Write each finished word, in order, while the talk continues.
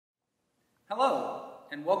Hello,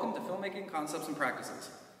 and welcome to Filmmaking Concepts and Practices.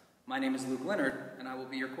 My name is Luke Leonard, and I will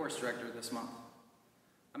be your course director this month.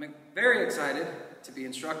 I'm very excited to be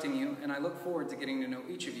instructing you, and I look forward to getting to know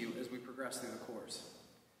each of you as we progress through the course.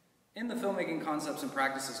 In the Filmmaking Concepts and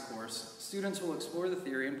Practices course, students will explore the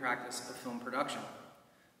theory and practice of film production.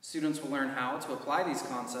 Students will learn how to apply these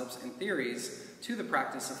concepts and theories to the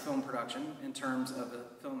practice of film production in terms of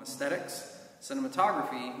film aesthetics,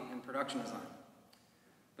 cinematography, and production design.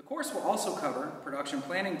 The course will also cover production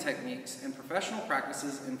planning techniques and professional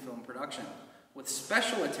practices in film production, with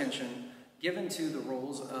special attention given to the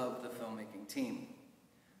roles of the filmmaking team.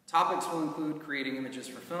 Topics will include creating images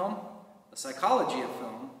for film, the psychology of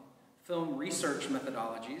film, film research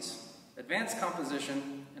methodologies, advanced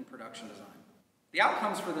composition, and production design. The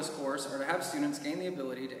outcomes for this course are to have students gain the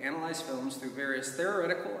ability to analyze films through various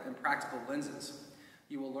theoretical and practical lenses.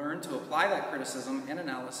 You will learn to apply that criticism and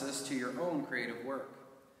analysis to your own creative work.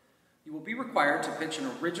 You will be required to pitch an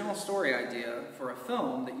original story idea for a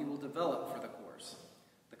film that you will develop for the course.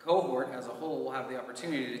 The cohort as a whole will have the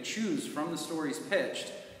opportunity to choose from the stories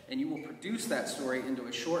pitched, and you will produce that story into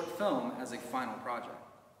a short film as a final project.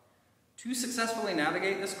 To successfully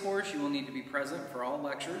navigate this course, you will need to be present for all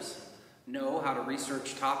lectures, know how to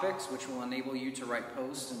research topics, which will enable you to write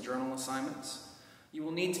post and journal assignments. You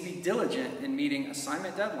will need to be diligent in meeting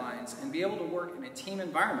assignment deadlines and be able to work in a team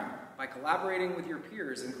environment by collaborating with your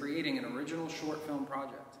peers and creating an original short film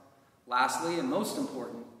project. Lastly, and most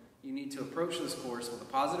important, you need to approach this course with a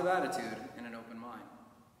positive attitude and an open mind.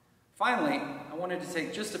 Finally, I wanted to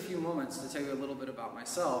take just a few moments to tell you a little bit about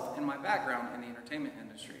myself and my background in the entertainment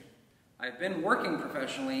industry. I've been working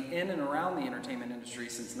professionally in and around the entertainment industry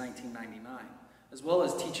since 1999, as well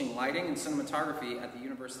as teaching lighting and cinematography at the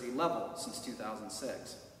university level since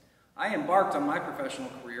 2006. I embarked on my professional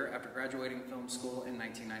career after graduating film school in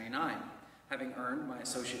 1999, having earned my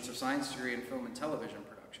Associates of Science degree in film and television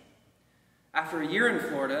production. After a year in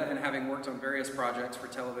Florida and having worked on various projects for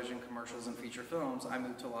television, commercials, and feature films, I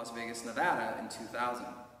moved to Las Vegas, Nevada in 2000.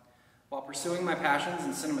 While pursuing my passions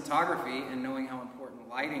in cinematography and knowing how important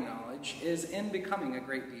lighting knowledge is in becoming a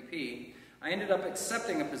great DP, I ended up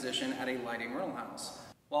accepting a position at a lighting rental house.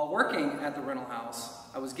 While working at the rental house,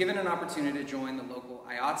 I was given an opportunity to join the local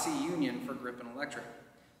IATSE union for grip and electric.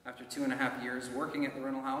 After 2.5 years working at the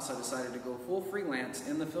rental house, I decided to go full freelance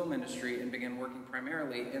in the film industry and began working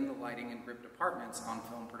primarily in the lighting and grip departments on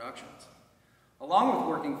film productions. Along with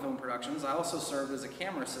working film productions, I also served as a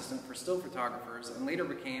camera assistant for still photographers and later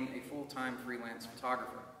became a full-time freelance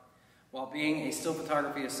photographer. While being a still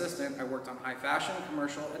photography assistant, I worked on high fashion,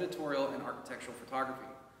 commercial, editorial, and architectural photography.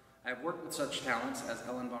 I have worked with such talents as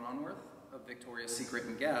Ellen von Unwerth of Victoria's Secret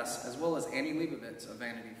and Guess, as well as Annie Leibovitz of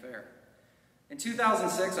Vanity Fair. In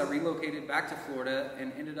 2006, I relocated back to Florida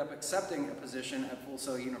and ended up accepting a position at Full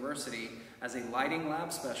Sail University as a lighting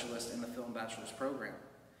lab specialist in the Film Bachelor's program.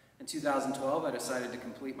 In 2012, I decided to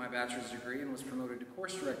complete my bachelor's degree and was promoted to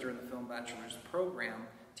course director in the Film Bachelor's program,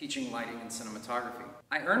 teaching lighting and cinematography.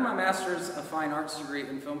 I earned my Master's of Fine Arts degree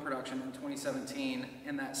in film production in 2017,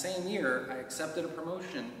 and that same year, I accepted a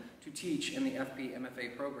promotion to teach in the FP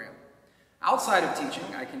MFA program. Outside of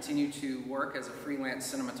teaching, I continue to work as a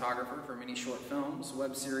freelance cinematographer for many short films,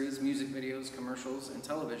 web series, music videos, commercials, and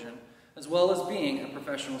television, as well as being a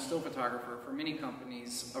professional still photographer for many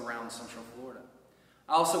companies around Central Florida.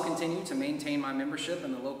 I also continue to maintain my membership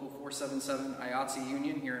in the local 477 IATSE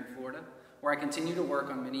union here in Florida, where I continue to work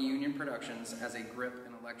on many union productions as a grip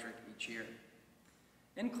and electric each year.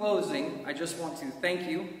 In closing, I just want to thank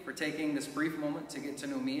you for taking this brief moment to get to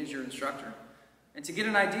know me as your instructor and to get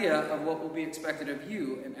an idea of what will be expected of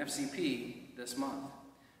you in FCP this month.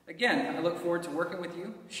 Again, I look forward to working with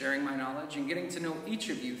you, sharing my knowledge, and getting to know each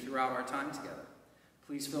of you throughout our time together.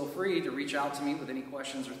 Please feel free to reach out to me with any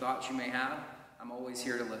questions or thoughts you may have. I'm always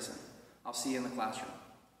here to listen. I'll see you in the classroom.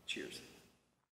 Cheers.